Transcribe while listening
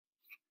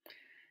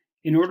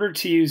In order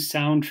to use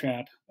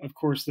Soundtrap, of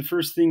course, the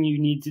first thing you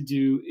need to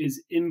do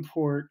is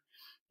import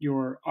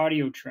your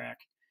audio track.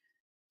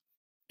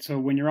 So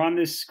when you're on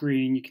this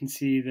screen, you can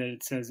see that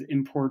it says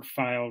import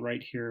file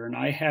right here. And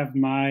I have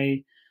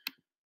my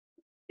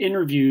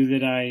interview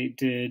that I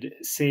did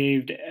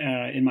saved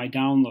in my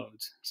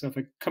downloads. So if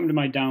I come to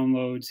my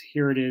downloads,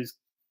 here it is,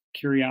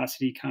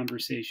 Curiosity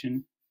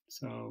Conversation.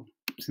 So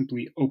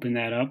simply open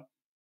that up.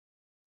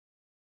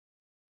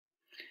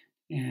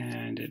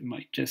 And it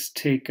might just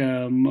take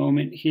a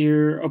moment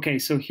here. Okay,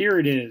 so here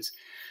it is.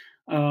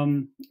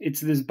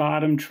 It's this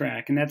bottom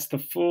track, and that's the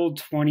full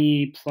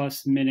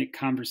 20+ minute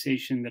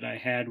conversation that I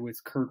had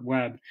with Kurt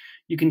Webb.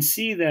 You can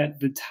see that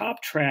the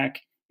top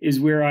track is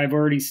where I've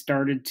already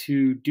started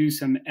to do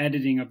some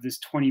editing of this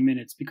 20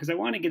 minutes because I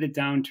want to get it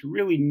down to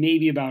really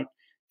maybe about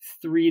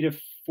 3 to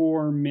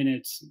 4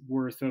 minutes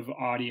worth of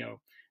audio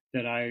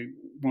that I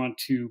want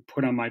to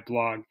put on my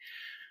blog.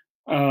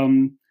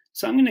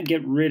 So I'm going to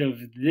get rid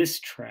of this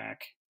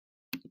track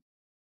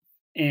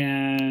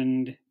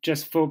and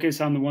just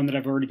focus on the one that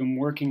I've already been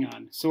working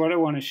on. So what I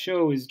want to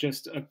show is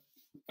just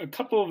a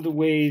couple of the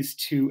ways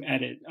to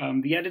edit.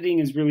 The editing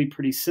is really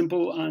pretty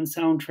simple on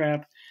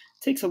Soundtrap.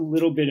 It takes a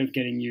little bit of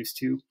getting used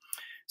to.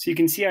 So you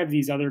can see I have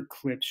these other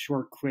clips,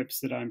 short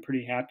clips that I'm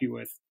pretty happy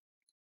with.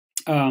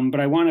 But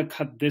I want to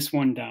cut this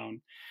one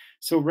down.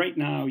 So right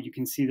now you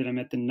can see that I'm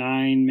at the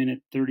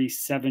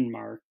 9:37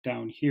 mark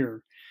down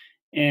here.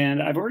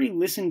 And I've already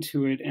listened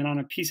to it, and on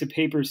a piece of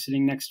paper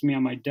sitting next to me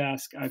on my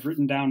desk, I've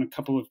written down a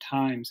couple of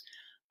times.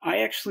 I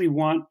actually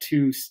want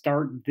to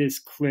start this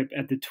clip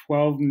at the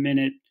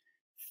 12-minute,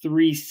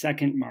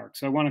 3-second mark.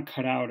 So I want to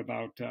cut out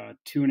about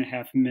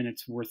 2.5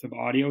 minutes worth of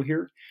audio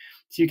here.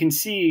 So you can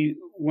see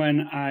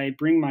when I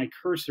bring my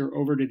cursor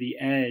over to the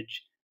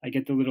edge, I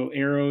get the little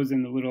arrows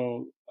and the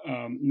little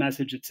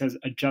message that says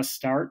adjust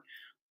start.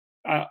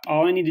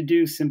 All I need to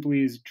do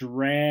simply is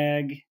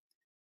drag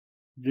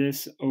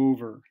this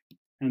over.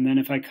 And then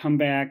if I come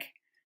back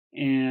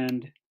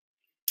and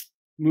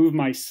move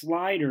my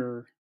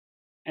slider,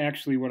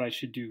 actually what I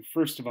should do,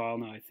 first of all,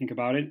 now I think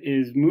about it,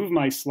 is move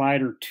my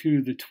slider to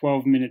the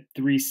 12-minute,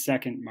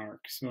 3-second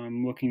mark. So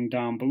I'm looking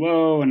down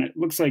below, and it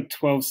looks like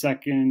 12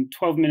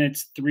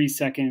 minutes, 3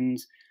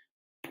 seconds,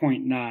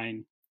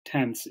 0.9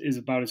 tenths is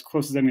about as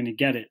close as I'm going to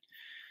get it.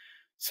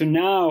 So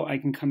now I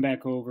can come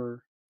back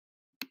over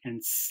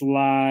and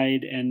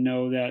slide and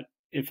know that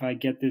if I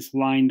get this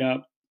lined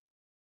up,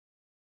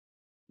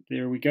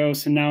 there we go.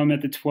 So now I'm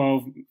at the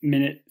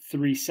 12-minute,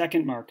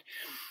 3-second mark.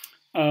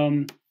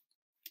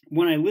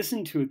 When I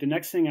listened to it, the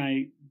next thing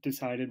I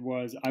decided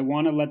was I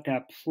want to let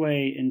that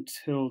play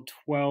until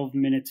 12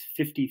 minutes,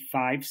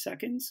 55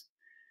 seconds.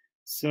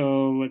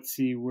 So let's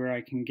see where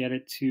I can get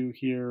it to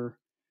here.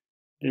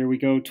 There we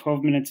go,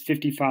 12 minutes,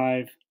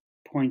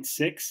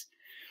 55.6.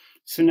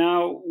 So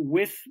now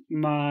with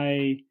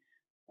my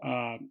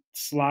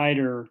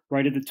slider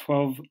right at the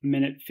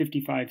 12-minute,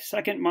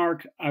 55-second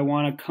mark, I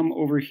want to come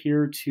over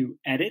here to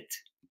edit.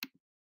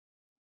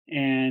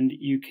 And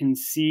you can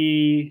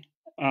see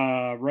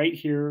right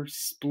here,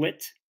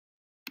 split.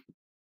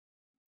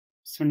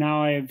 So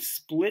now I have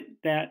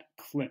split that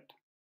clip.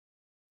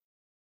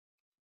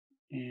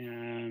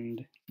 And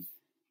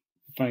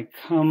if I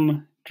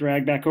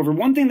drag back over,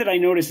 one thing that I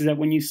notice is that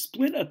when you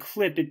split a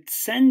clip, it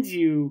sends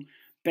you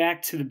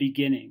back to the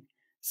beginning.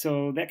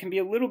 So that can be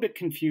a little bit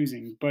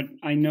confusing, but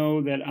I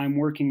know that I'm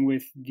working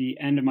with the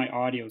end of my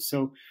audio.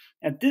 So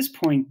at this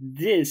point,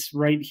 this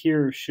right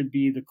here should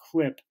be the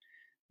clip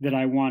that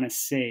I want to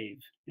save.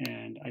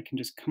 And I can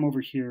just come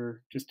over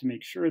here just to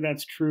make sure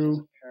that's true. As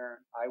a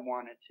parent, I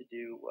wanted to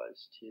do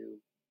was to,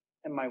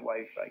 and my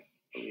wife, I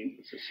believe,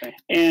 was the same.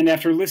 And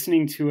after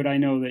listening to it, I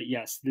know that,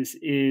 yes, this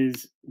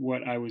is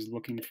what I was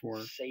looking for.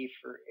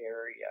 Safer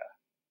area.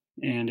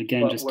 And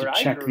again, but just to where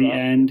check I grew the up,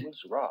 end. It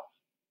was rough.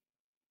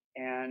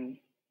 And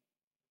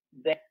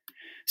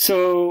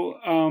so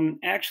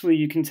actually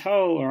you can tell,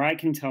 or I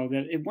can tell,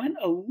 that it went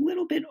a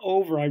little bit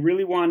over. I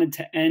really wanted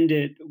to end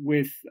it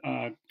with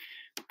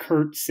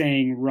Kurt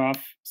saying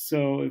rough.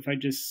 So if I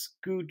just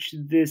scooch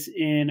this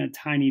in a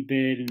tiny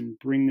bit and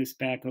bring this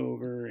back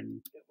over,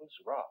 and it was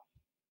rough.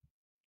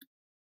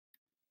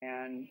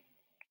 And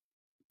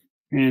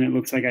it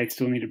looks like I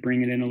still need to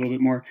bring it in a little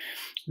bit more.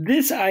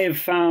 This I have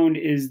found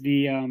is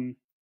the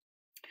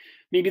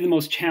maybe the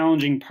most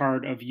challenging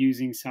part of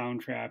using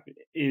Soundtrap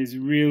is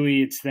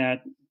really it's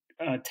that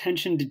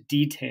attention to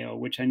detail,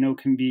 which I know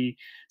can be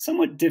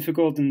somewhat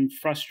difficult and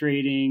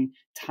frustrating,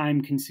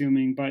 time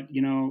consuming, but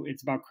you know,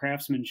 it's about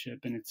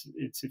craftsmanship, and it's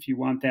if you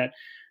want that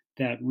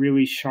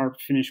really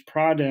sharp finished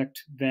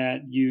product,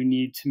 that you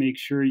need to make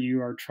sure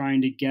you are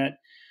trying to get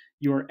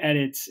your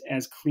edits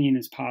as clean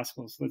as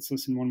possible. So let's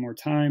listen one more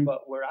time.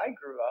 But where I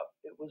grew up,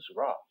 it was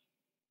rough.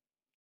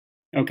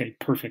 Okay,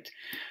 perfect.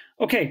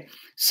 Okay,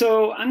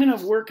 so I'm going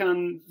to work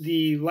on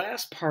the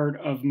last part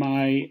of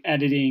my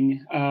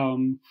editing,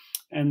 and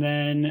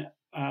then,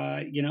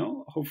 you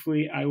know,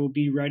 hopefully I will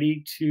be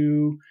ready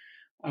to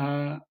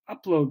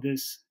upload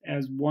this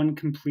as one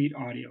complete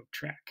audio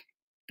track.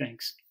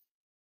 Thanks.